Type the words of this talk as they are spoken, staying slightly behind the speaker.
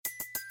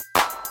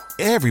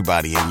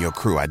Everybody in your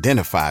crew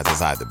identifies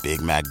as either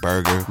Big Mac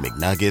Burger,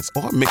 McNuggets,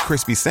 or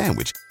McCrispy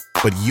Sandwich.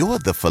 But you're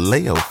the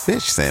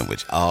Filet-O-Fish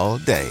Sandwich all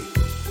day.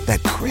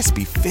 That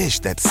crispy fish,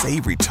 that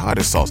savory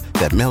tartar sauce,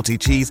 that melty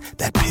cheese,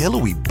 that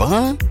pillowy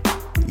bun.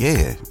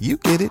 Yeah, you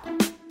get it.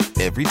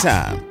 Every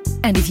time.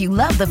 And if you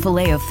love the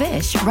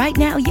Filet-O-Fish, right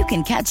now you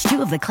can catch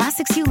two of the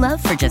classics you love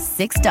for just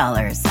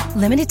 $6.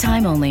 Limited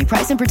time only.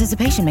 Price and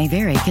participation may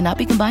vary. Cannot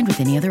be combined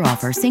with any other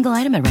offer. Single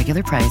item at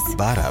regular price.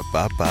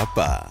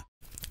 Ba-da-ba-ba-ba.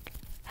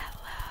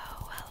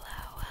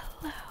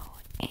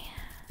 And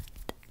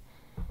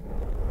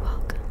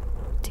welcome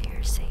to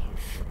your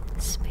safe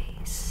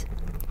space.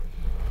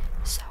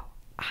 So,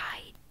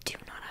 I do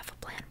not have a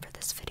plan for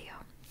this video.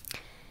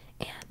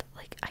 And,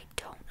 I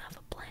don't have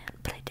a plan,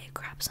 but I did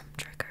grab some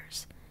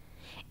triggers.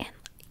 And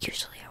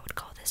usually I would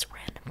call this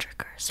random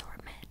trigger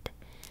assortment.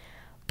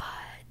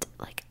 But,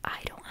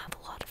 I don't have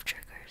a lot of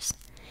triggers.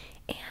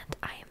 And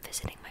I am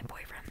visiting my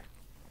boyfriend.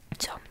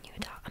 So I'm in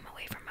Utah. I'm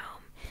away from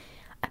home.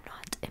 I'm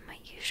not in my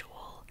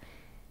usual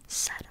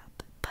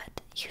setup,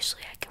 but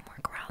usually I can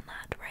work around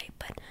that, right?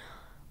 But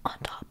on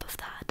top of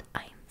that,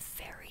 I'm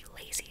very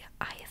lazy.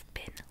 I have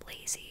been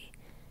lazy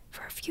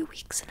for a few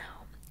weeks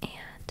now,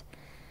 and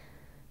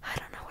I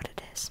don't know what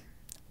it is.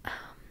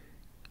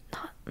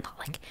 Not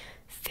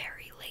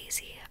very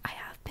lazy. I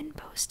have been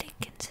posting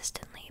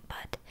consistently,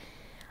 but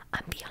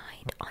I'm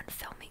behind on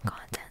filming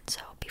content.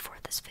 So before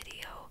this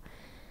video,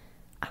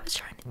 I was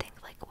trying to think,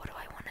 what do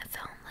I want to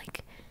film?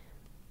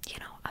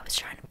 I was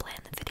trying to plan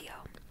the video,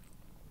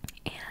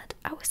 and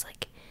I was,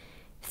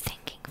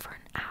 thinking for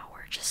an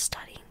hour, just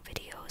studying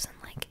videos, and,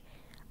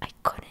 I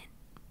couldn't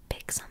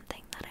pick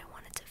something that I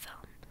wanted to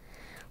film.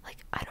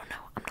 I don't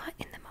know, I'm not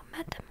in the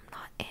momentum,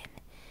 I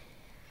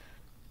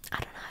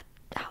don't know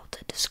how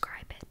to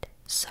describe it.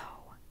 So,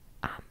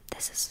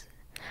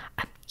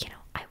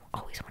 I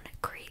always want to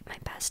create my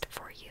best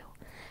for you.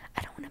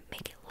 I don't want to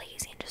make it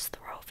lazy and just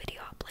throw a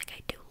video up. I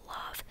do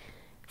love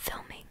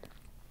filming.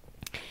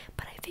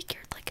 But I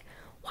figured,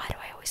 why do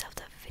I always have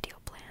to have a video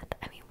planned?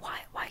 I mean, why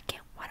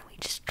don't we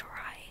just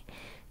try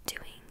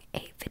doing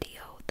a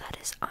video that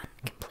is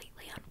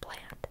completely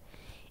unplanned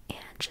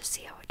and just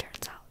see how it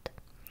turns out?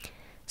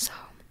 So,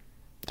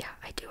 yeah,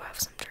 I do have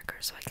some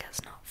triggers, so I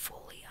guess not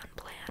fully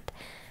unplanned,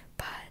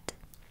 but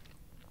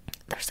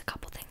there's a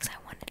couple things I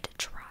wanted to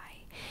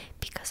try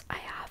because I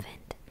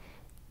haven't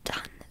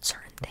done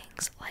certain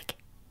things like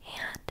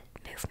hand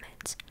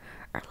movements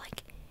or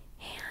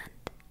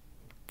hand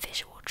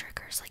visual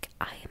triggers.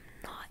 I am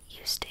not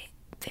used to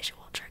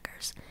visual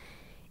triggers,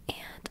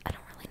 and I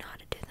don't really know how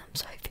to do them,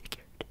 so I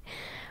figured,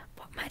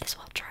 might as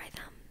well try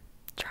them,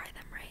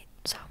 right?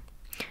 So,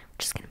 I'm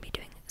just gonna be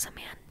doing some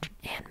hand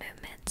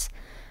movements,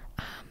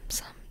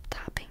 some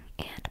tapping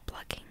and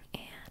plugging,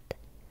 and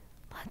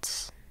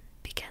let's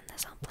begin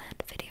this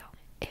unplanned video.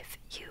 If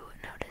you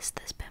notice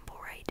this pimple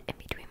right in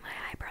between my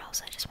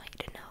eyebrows, I just want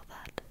you to know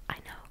that I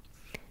know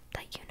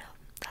that you know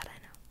that I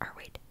know. Or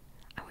wait,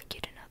 I want you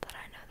to know that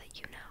I know that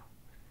you know.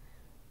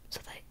 So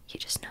that you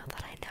just know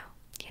that I know,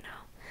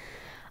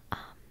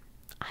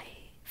 I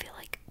feel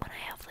like when I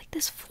have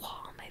this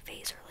flaw on my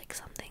face or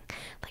something,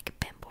 like a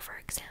pimple for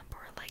example,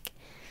 or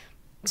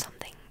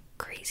something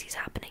crazy's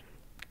happening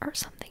or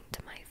something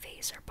to my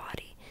face or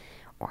body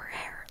or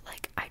hair,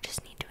 I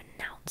just need to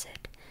announce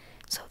it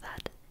so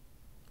that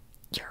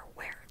you're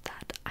aware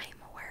that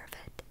I'm aware of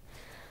it.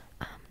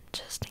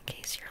 Just in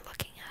case you're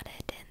looking at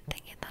it and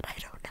thinking that I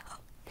don't know.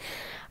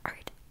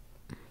 Alright,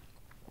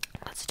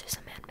 let's do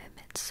some hand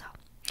movements. So,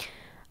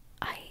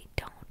 I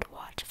don't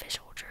watch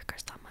visual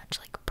triggers that much,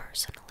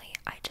 personally.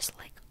 I just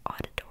like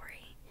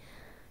auditory,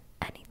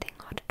 anything,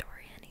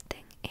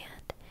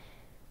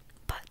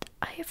 but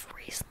I have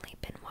recently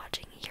been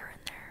watching here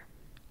and there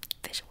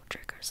visual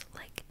triggers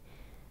like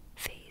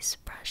face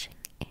brushing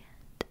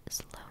and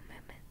slow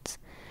movements,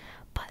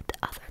 but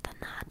other than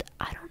that,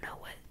 I don't know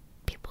what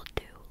people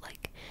do,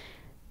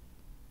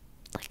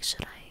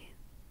 should I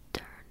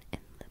turn in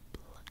the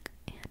plug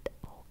and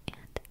pull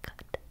and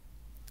cut?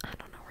 I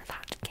don't know where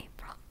that came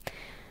from.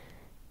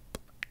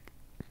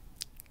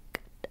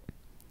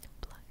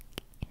 Plug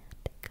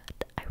and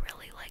cut. I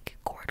really like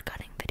cord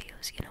cutting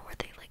videos, where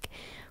they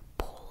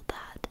pull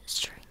that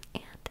string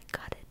and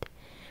cut it.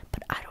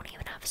 But I don't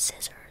even have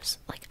scissors.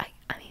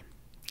 I mean,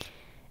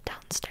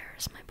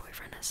 downstairs my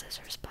boyfriend has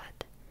scissors,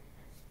 but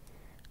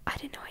I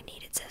didn't know I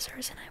needed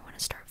scissors, and I want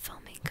to start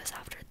filming because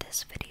after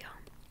this video,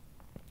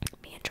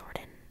 me and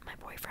Jordan, my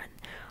boyfriend,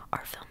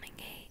 are filming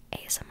a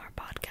ASMR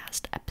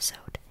podcast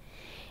episode,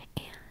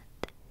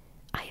 and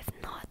I have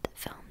not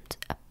filmed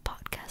a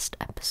podcast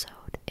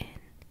episode in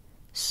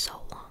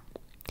so long,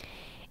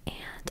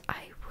 and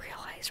I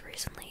realized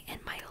recently in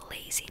my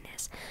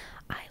laziness,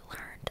 I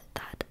learned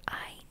that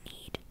I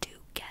need to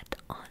get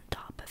on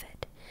top of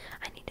it.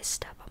 I need to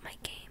step up my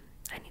game.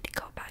 I need to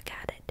go back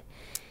at it.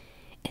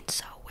 And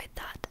so with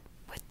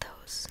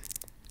those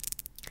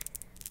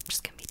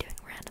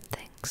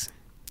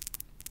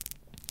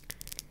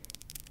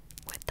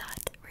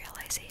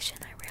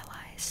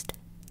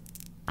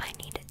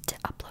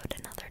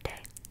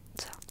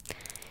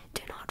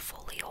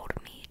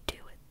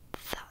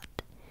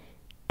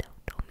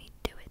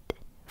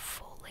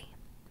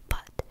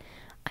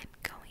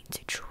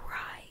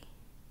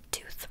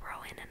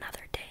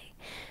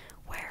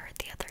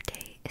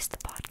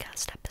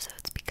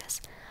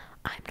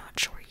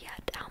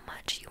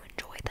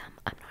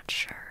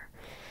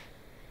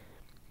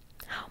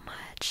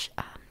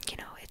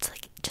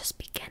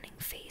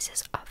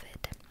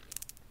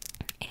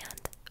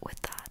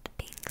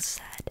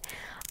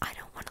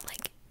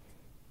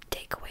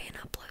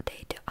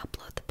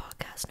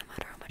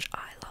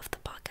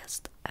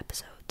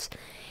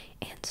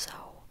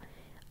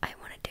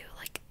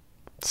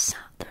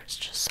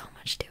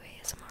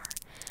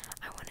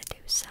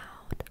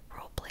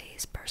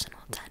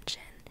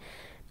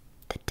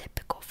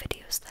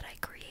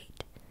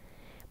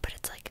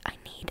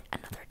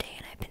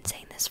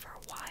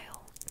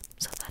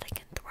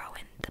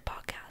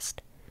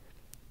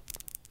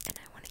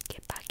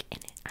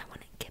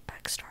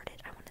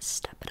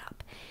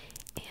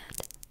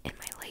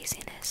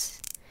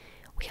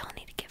we all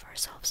need to give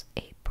ourselves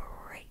a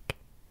break.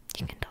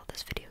 You can tell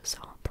this video is so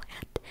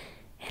unplanned,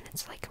 and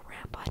it's like a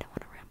ramble. I don't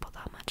want to ramble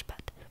that much,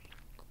 but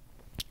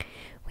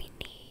we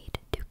need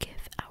to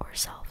give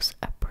ourselves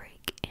a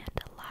break and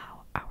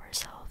allow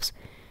ourselves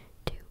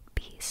to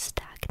be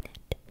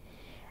stagnant.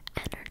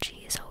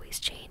 Energy is always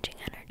changing,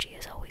 energy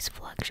is always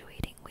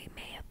fluctuating. We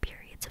may have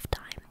periods of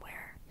time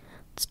where,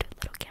 let's do a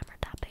little camera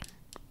tapping.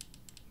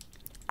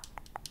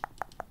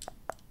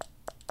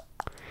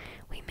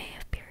 We may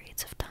have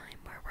periods of time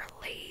where we're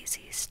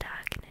lazy,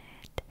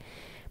 stagnant,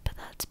 but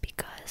that's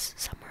because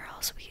somewhere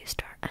else we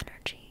used our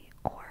energy,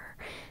 or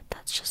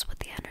that's just what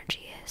the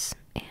energy is.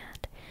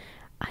 And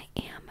I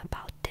am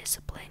about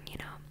discipline, you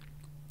know.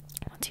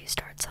 Once you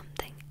start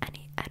something,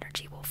 any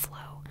energy will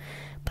flow,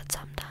 but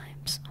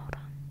sometimes,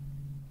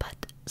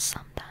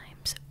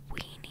 sometimes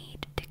we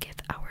need to give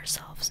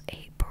ourselves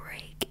a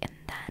break, and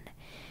then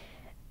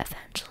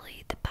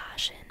eventually the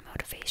passion,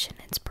 motivation,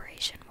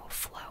 inspiration will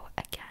flow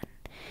again.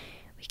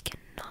 We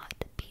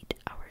cannot beat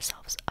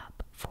ourselves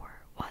up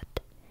for what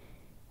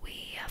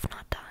we have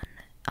not done.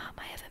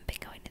 I haven't been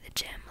going to the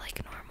gym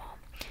like normal,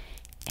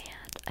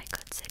 and I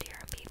could sit here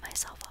and beat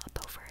myself up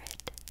over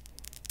it,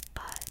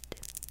 but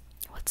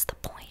what's the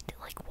point?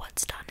 Like,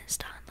 what's done is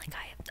done. Like,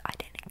 I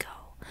didn't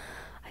go.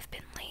 I've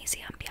been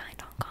lazy, I'm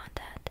behind on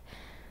content,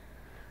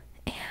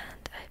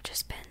 and I've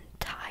just been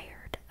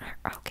tired.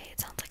 Okay, it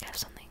sounds like I have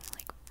something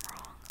like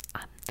wrong.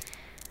 I'm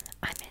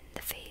in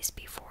the phase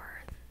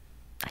before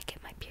I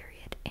get my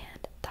period,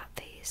 and that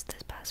phase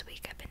this past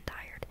week I've been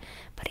tired,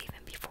 but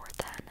even before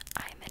then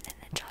I'm in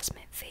an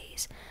adjustment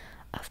phase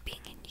of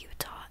being in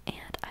Utah,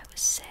 and I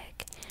was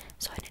sick,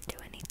 so I didn't do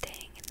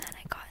anything, and then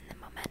I got in the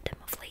momentum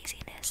of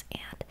laziness,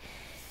 and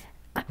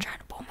I'm trying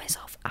to pull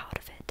myself out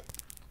of it,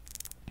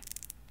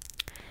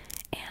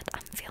 and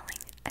I'm feeling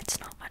it's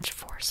not much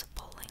force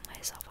pulling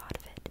myself out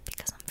of it,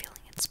 because I'm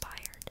feeling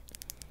inspired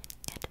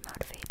and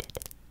motivated.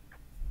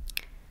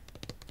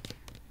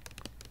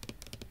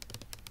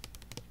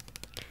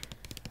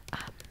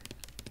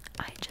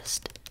 I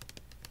just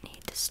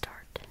need to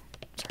start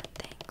certain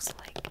things,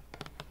 like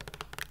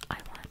I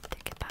want to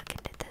get back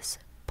into this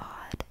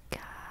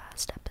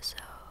podcast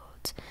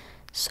episodes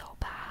so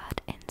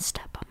bad and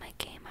step up my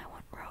game. I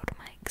want road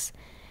mics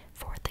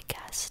for the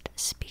guest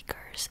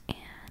speakers,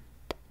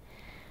 and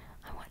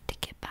I want to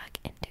get back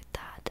into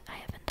that. I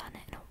haven't done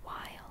it in a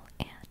while,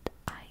 and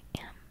I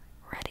am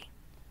ready.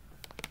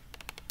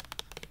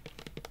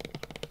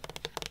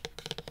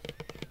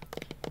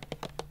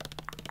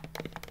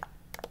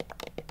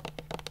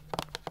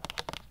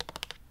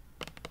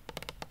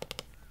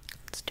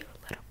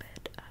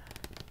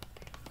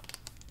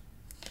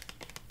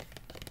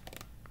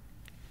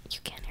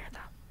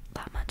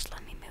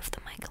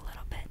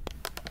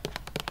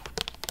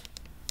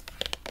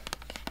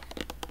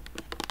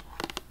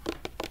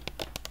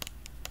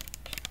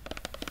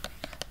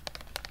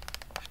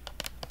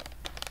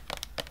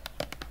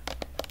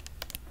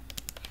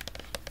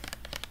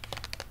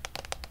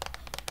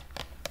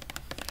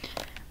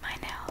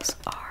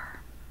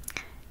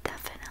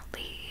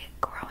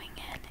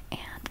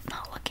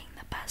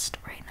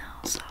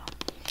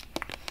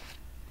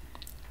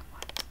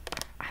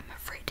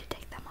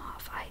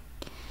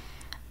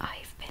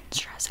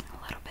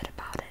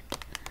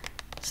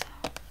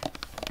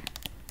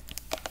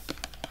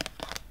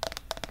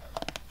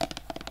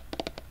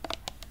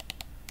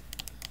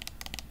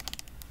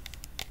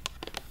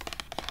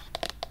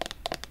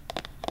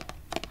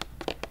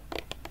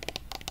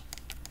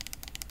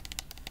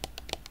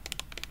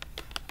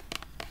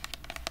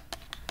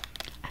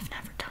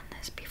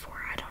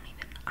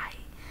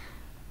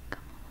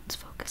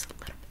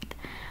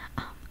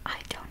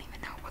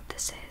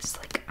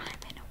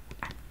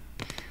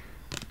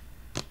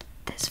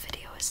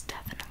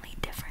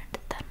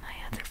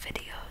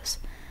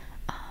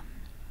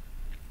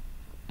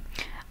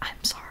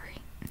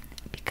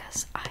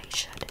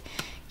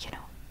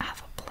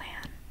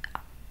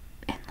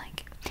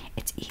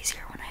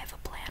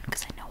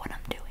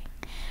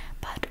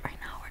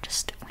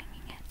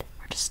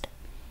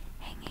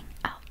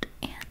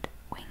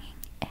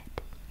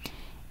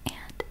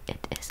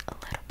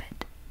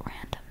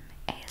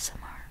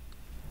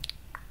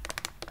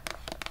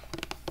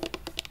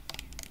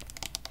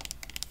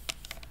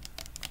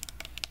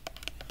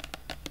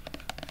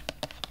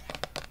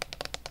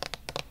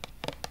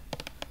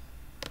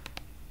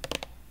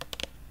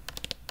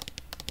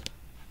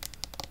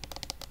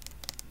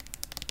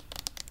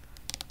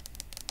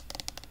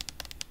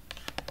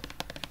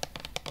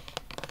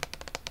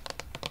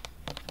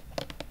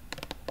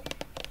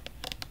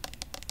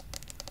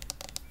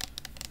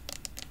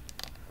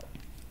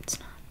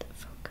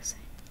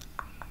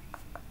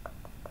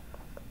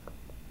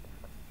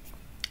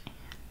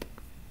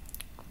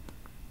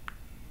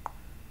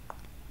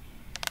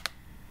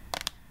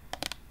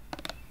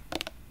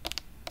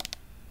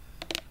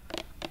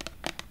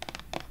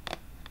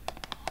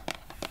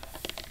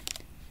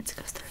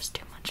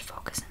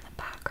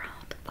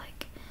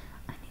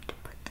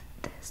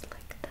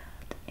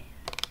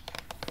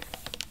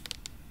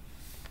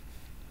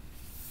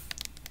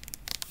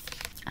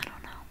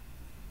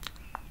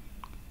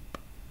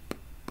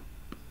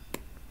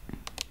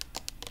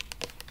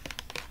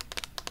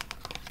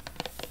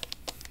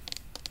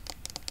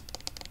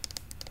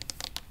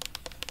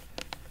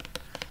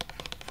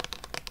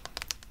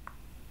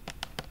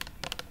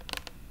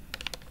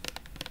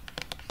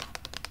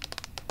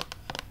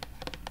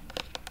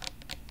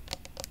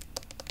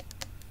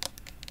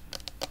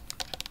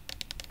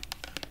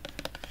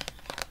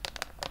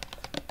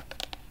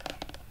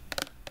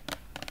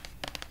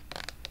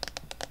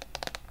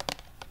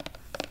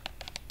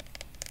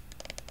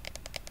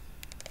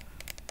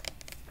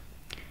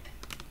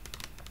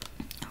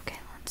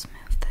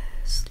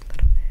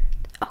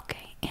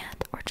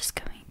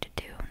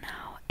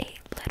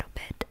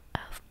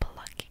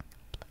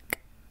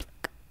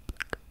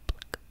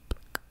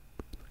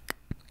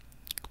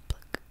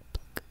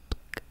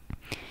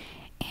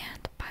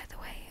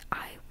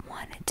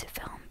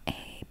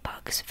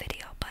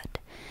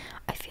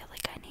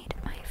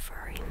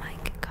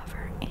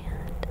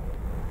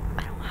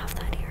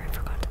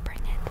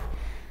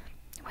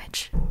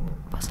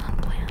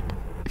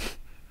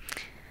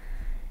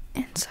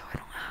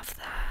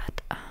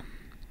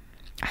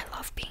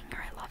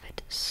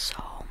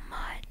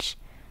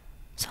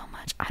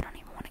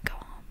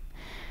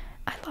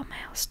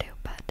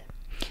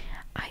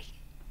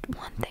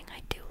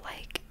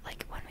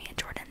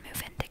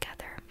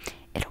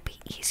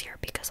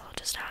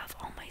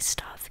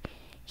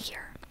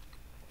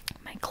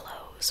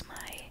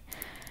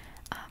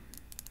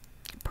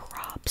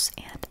 house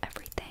and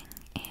everything,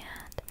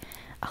 and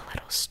a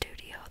little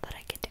studio that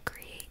I get to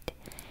create,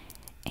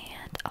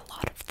 and a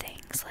lot of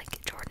things.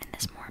 Like, Jordan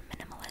is more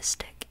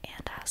minimalistic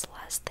and has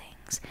less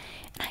things,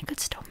 and I could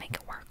still make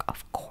it work,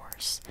 of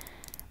course,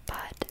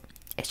 but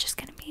it's just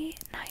gonna be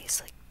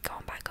nice, like,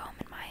 going back home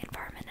in my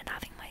environment and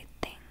having my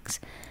things.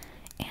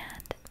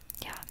 And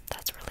yeah,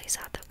 that's really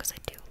sad though, because I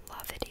do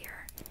love it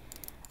here.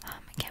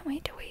 I can't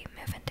wait till we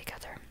move in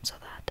together, so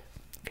that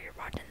if you're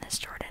watching this,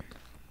 Jordan,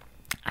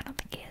 I don't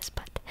think he is,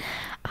 but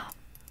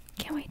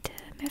can't wait to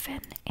move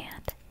in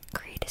and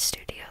create a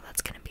studio.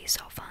 That's gonna be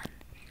so fun.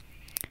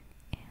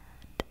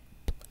 And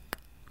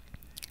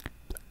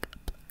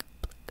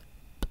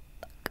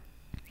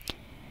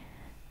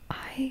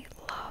I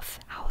love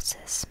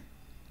houses.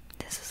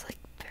 This is like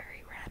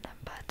very random,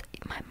 but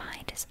my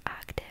mind is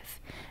active.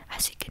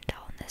 As you can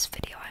tell in this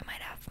video, I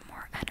might have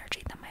more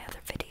energy than my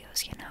other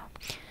videos, you know.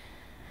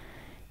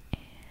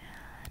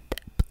 And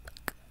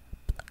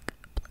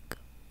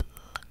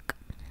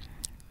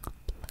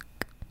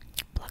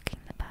plucking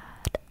the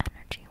bad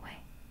energy away,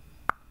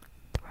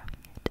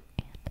 throwing it,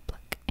 and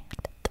pluck and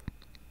throw,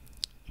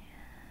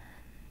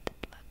 and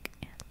pluck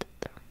and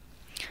throw.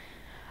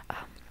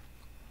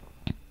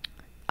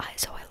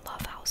 I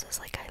love houses.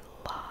 Like,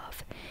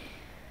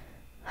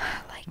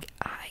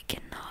 I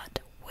cannot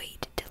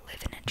wait to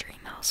live in a dream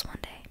house one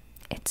day.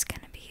 It's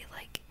gonna be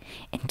like,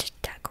 and to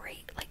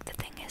decorate. Like, the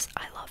thing is,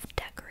 I love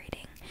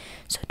decorating.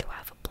 So to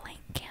have a blank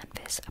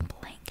canvas, a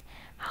blank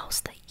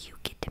house that you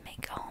get to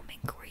make a home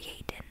and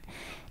create and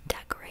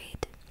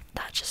decorate,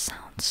 that just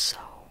sounds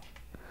so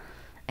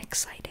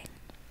exciting.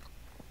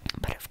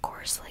 But of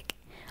course, like,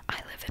 I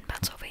live in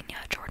Pennsylvania,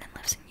 Jordan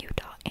lives in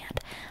Utah, and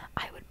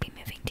I would be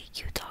moving to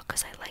Utah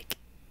because I like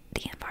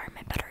the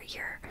environment better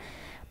here.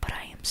 But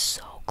I am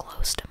so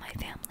close to my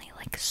family,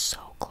 like,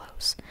 so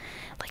close.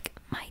 Like,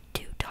 my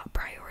two top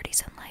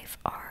priorities in life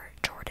are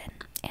Jordan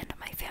and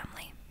my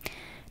family,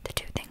 the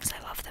two things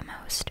I love the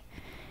most.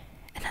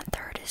 And then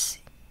third is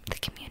the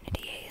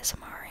community,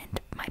 ASMR, and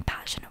my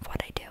passion of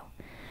what I do.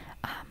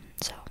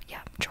 So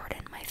yeah,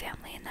 Jordan, my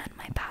family, and then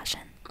my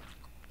passion.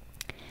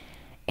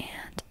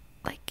 And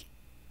like,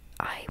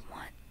 I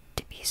want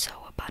to be so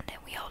abundant.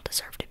 We all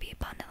deserve to be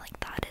abundant. Like,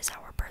 that is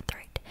our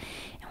birthright.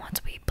 And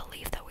once we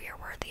believe that we are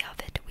worthy of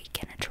it, we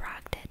can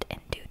attract it and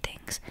do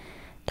things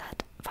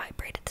that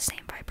vibrate at the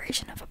same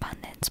vibration of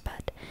abundance.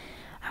 But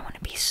I want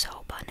to be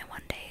so abundant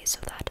one day so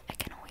that I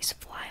can always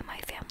fly my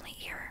family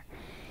here.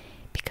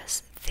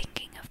 Because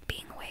thinking of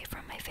being away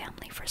from my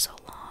family for so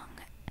long,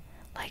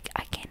 like,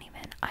 I can't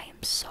even. I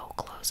am so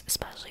close,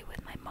 especially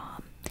with my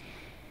mom.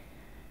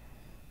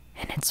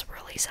 And it's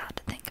really sad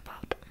to think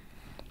about.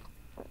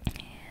 And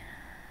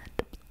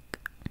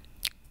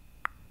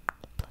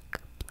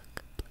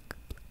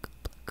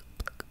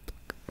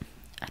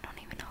I don't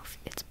even know if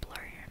it's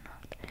blurry or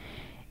not.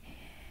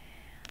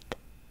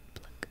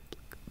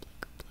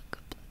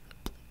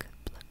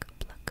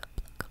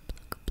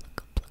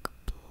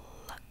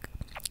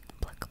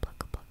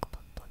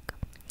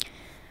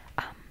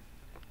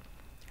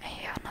 And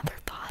yeah, another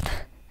thought.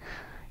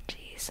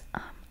 Jeez,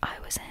 I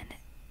was in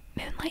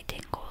Moonlight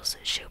Tingle's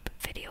Shoop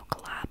video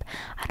collab.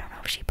 I don't know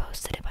if she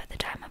posted it by the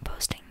time I'm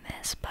posting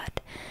this, but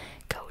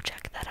go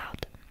check that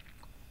out.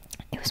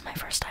 It was my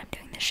first time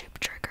doing the Shoop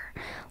trigger.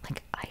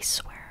 Like, I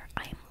swear,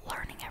 I am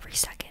learning every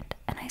second.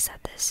 And I said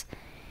this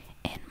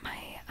in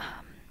my,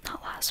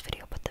 not last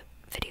video, but the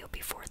video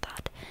before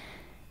that.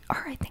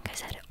 Or I think I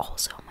said it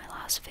also in my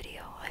last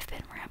video. I've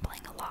been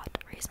rambling a lot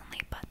recently,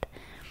 but,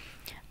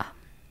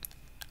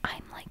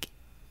 I'm like,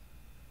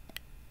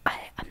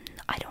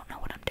 I don't know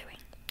what I'm doing.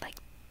 Like,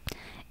 it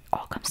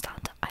all comes down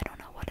to I don't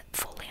know what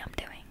fully I'm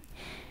doing.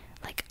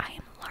 Like, I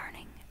am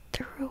learning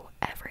through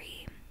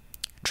every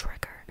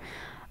trigger.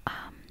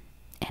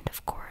 And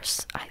of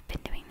course, I've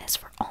been doing this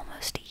for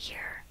almost a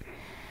year,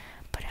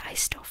 but I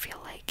still feel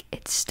like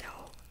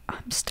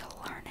I'm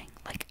still learning.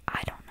 Like,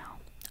 I don't know.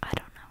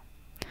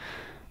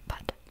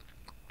 But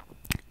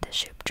the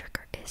Shoop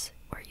trigger is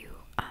where you,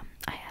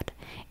 I had,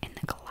 in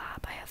the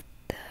collab, I have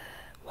the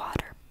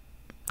water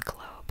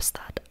globes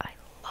that I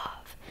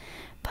love,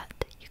 but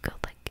you go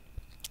like,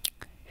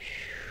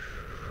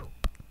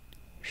 shoop,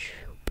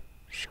 shoop,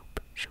 shoop,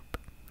 shoop,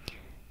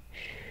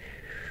 shoop,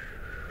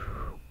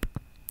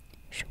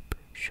 shoop,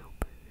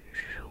 shoop,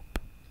 shoop,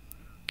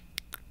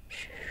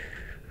 shoop,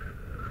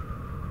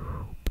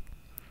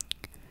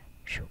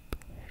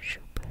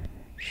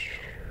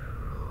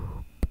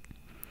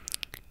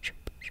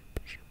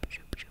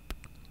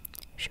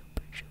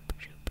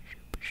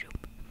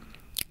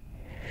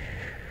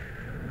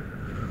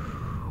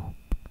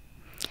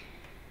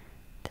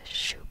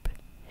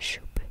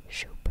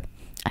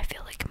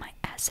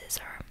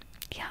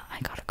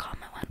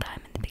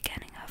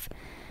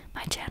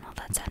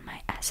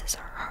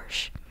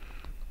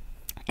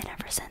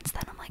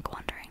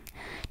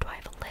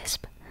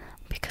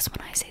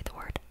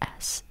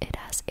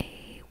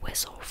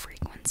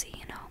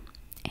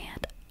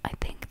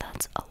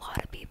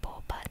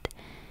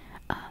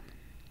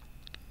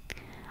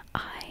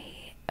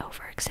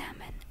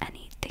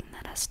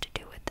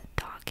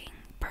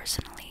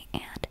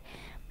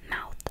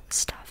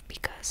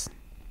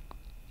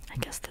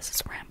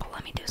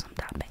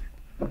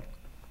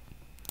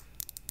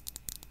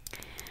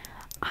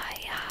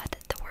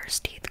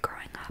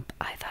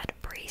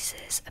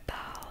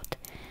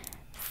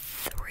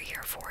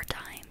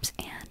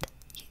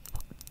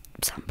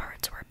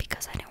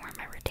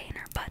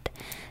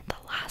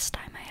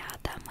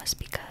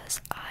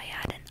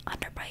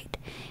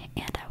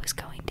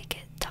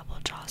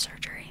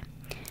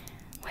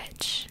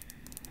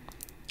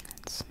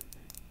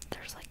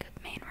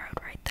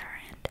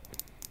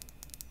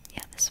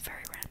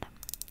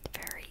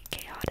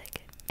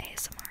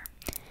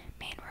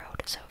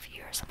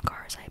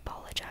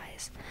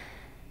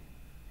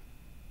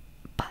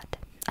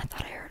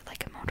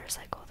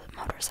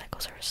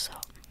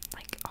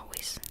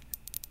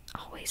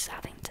 always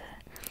having to.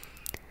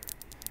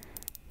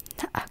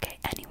 Okay,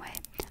 anyway,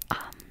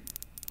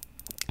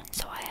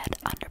 so I had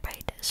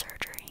underbite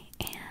surgery,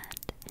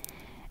 and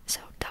so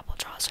double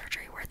jaw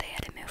surgery where they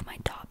had to move my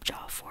top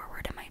jaw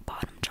forward and my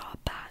bottom jaw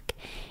back,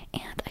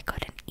 and I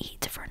couldn't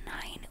eat for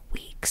 9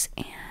 weeks,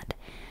 and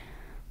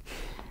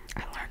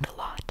I learned a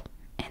lot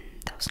in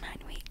those 9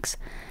 weeks,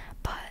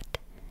 but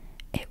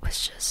it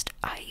was just,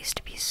 I used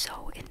to be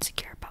so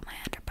insecure about my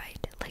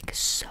underbite, like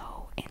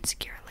so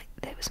insecure, like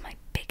that was my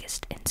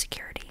biggest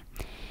insecurity,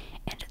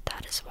 and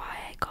that is why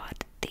I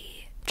got the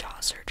jaw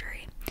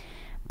surgery.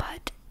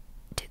 But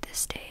to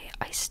this day,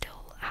 I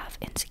still have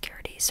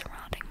insecurities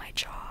surrounding my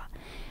jaw,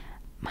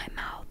 my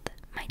mouth,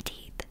 my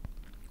teeth,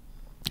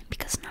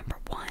 because number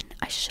one,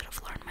 I should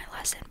have learned my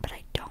lesson, but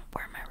I don't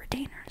wear my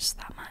retainers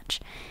that much.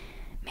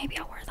 Maybe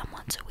I'll wear them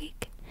once a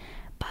week,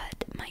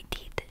 but my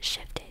teeth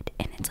shifted,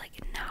 and it's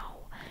like now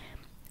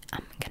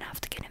I'm gonna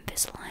have to get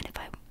Invisalign if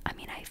I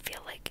mean, I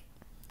feel like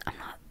I'm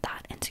not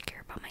that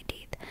insecure about my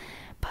teeth,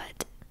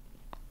 but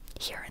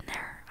here and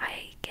there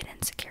I get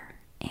insecure,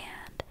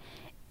 and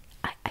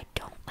I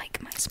don't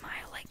like my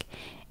smile. Like,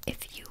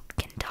 if you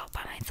can tell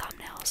by my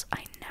thumbnails,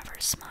 I never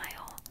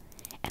smile,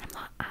 and I'm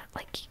not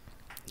like,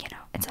 you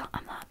know,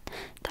 I'm not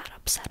that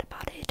upset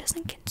about it. It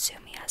doesn't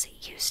consume me as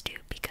it used to,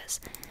 because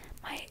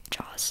my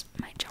jaw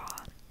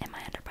and my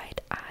underbite,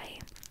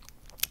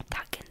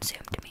 that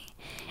consumed me,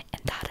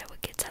 and that I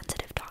would get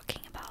sensitive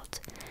talking about.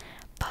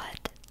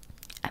 But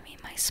I mean,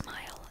 my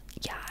smile,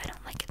 yeah, I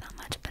don't like it that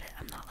much, but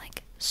I'm not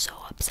like so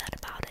upset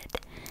about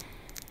it.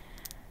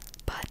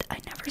 But I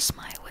never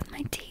smile with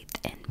my teeth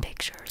in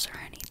pictures or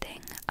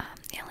anything.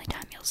 The only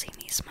time you'll see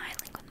me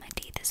smiling with my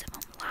teeth is if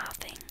I'm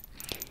laughing,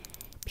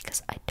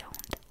 because I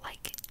don't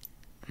like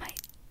my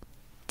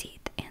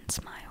teeth and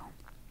smile.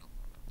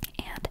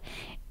 And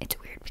it's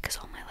weird because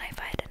all my life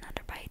I had an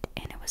underbite,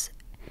 and it was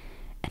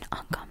an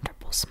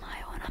uncomfortable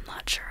smile, and I'm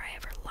not sure I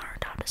ever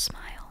learned how to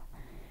smile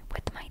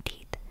with my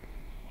teeth,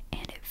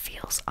 and it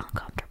feels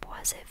uncomfortable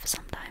as if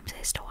sometimes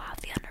I still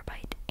have the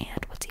underbite.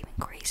 And what's even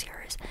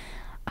crazier is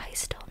I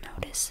still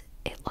notice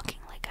it looking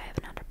like I have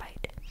an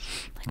underbite,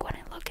 like when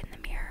I look in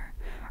the mirror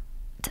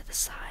to the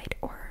side,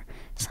 or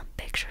some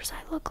pictures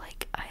I look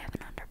like I have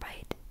an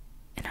underbite,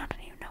 and I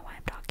don't even know why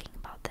I'm talking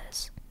about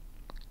this.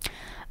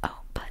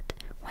 Oh, but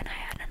when I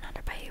had an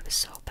underbite, it was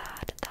so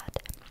bad that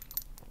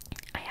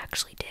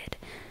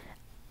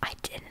I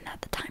didn't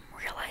at the time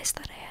realize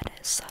that I had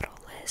a subtle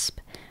lisp,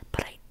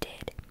 but I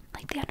did.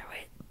 Like, the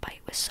underbite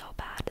was so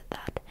bad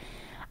that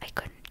I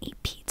couldn't eat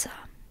pizza,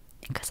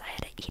 because I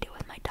had to eat it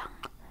with my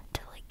tongue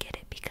to like get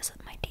it, because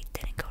my teeth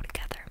didn't go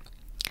together.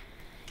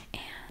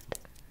 And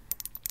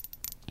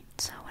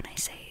so when I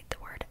say the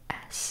word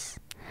S,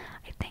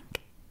 I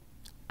think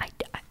I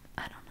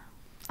don't know.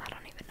 I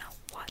don't even know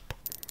what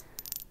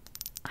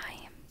I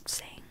am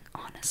saying,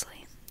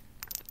 honestly.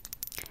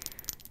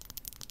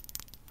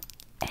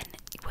 And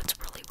what's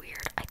really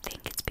weird, I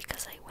think it's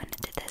because I went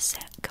into this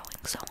set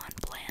going so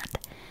unplanned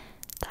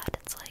that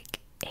it's like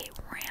a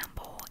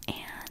ramble,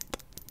 and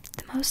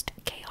the most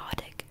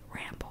chaotic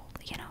ramble,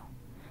 you know,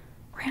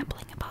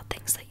 rambling about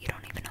things that you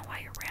don't even know why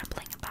you're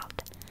rambling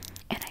about.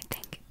 And I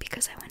think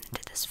because I went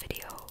into this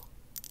video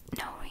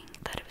knowing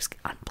that it was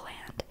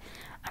unplanned,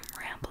 I'm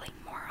rambling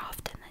more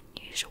often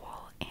than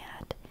usual,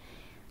 and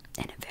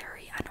in a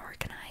very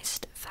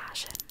unorganized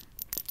fashion.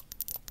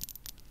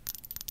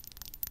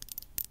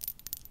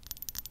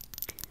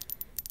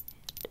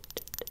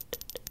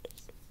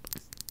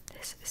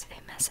 This is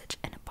a message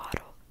in a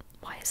bottle.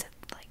 Why is it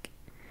like,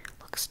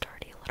 looks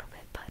dirty a little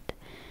bit, but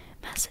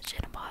message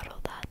in a bottle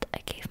that I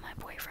gave my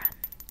boyfriend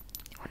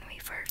when we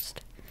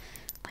first,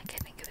 like, I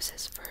think it was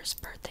his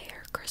first birthday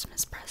or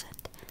Christmas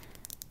present.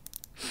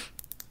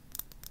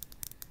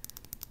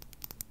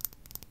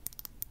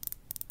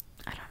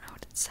 I don't know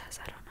what it says.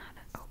 I don't know how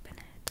to open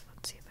it.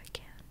 Let's see if I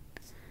can.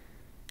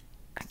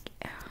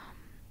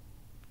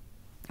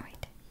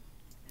 Wait.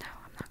 No,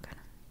 I'm not gonna.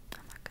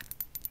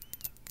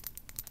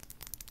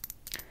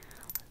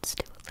 Let's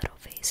do a little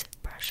face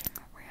brushing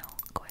real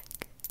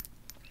quick.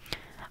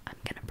 I'm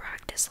gonna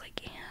practice like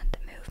hand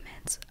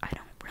movements. I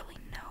don't really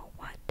know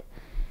what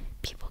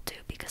people do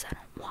because I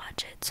don't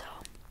watch it, so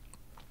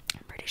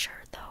I'm pretty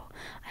sure, though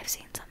I've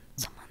seen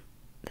someone,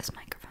 this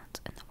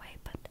microphone's in the way,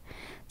 but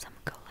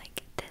someone go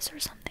like this or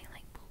something,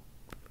 like,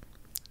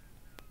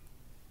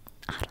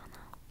 I don't know.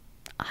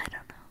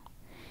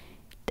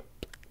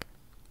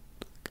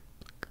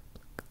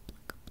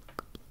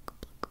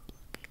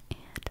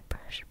 And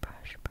brush.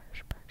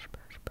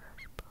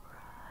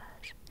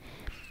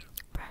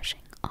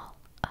 Brushing all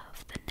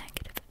of the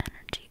negative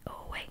energy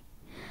away.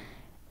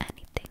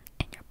 Anything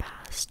in your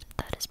past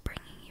that is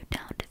bringing you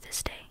down to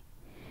this day,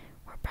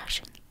 we're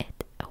brushing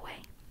it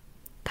away.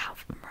 That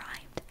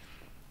rhymed.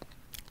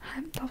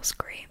 That was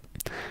great.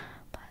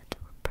 But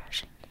we're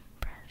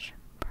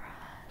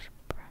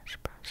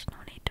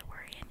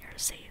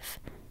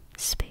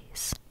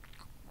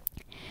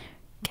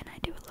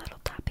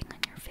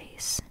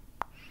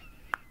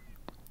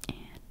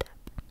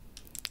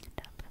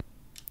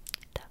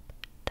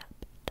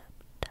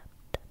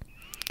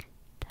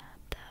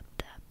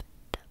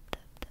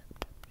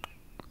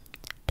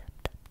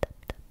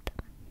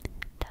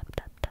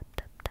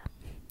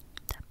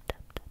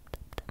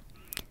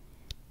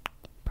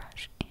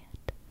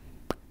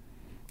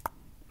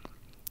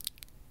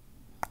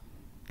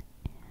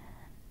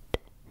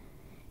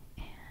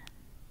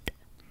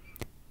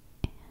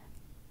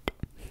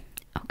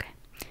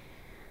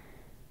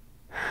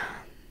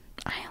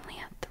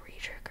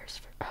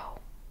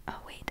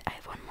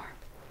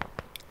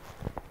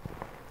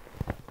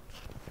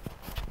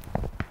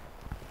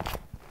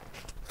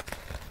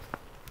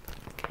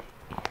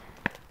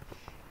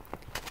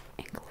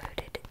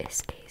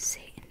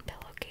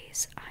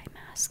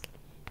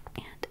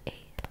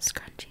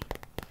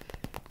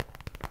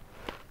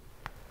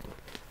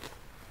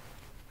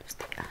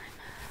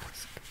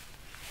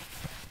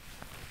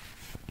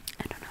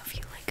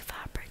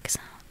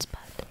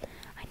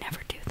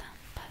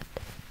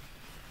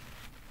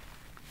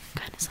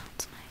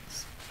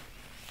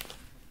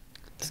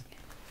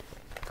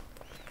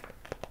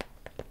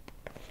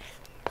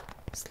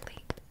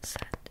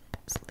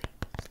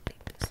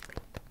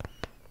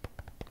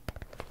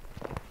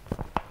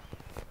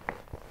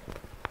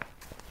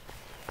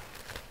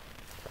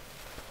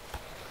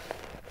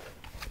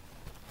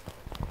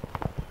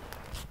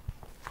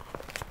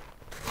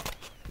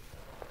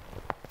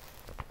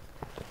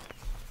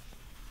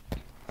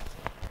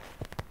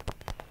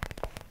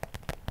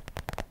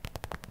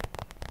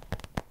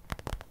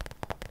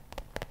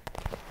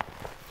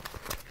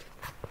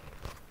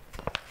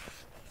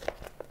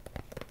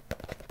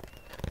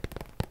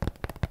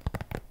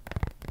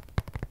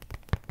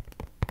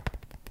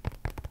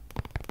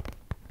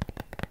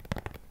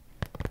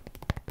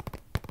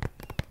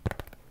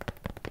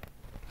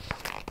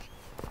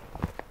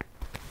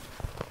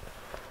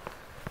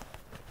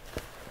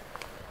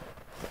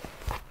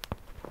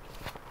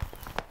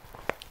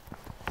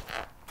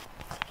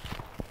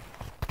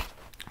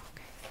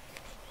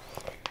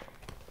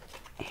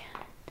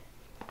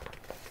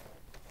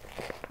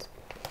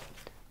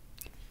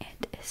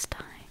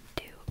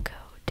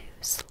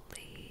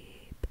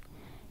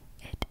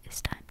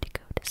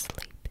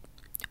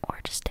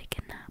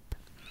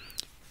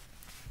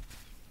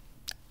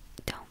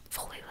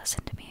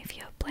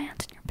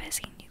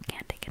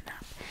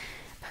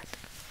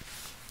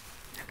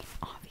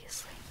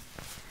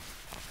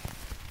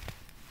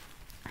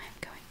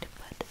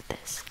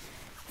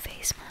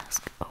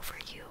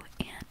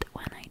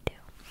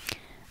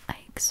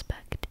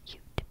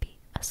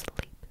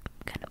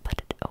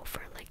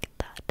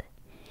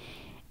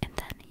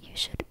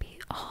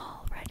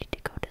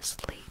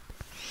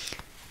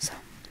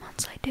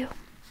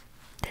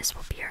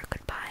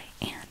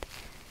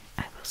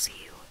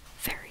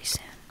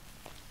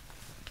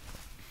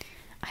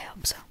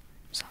So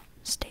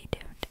stay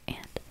tuned,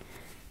 and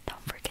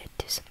don't forget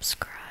to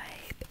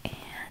subscribe,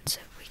 and so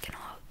we can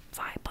all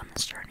vibe on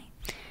this journey,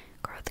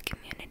 grow the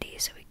community,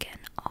 so we can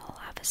all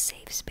have a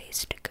safe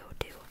space to go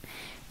to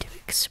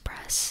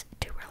express,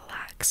 to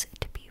relax,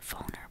 to be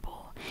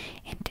vulnerable,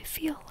 and to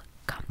feel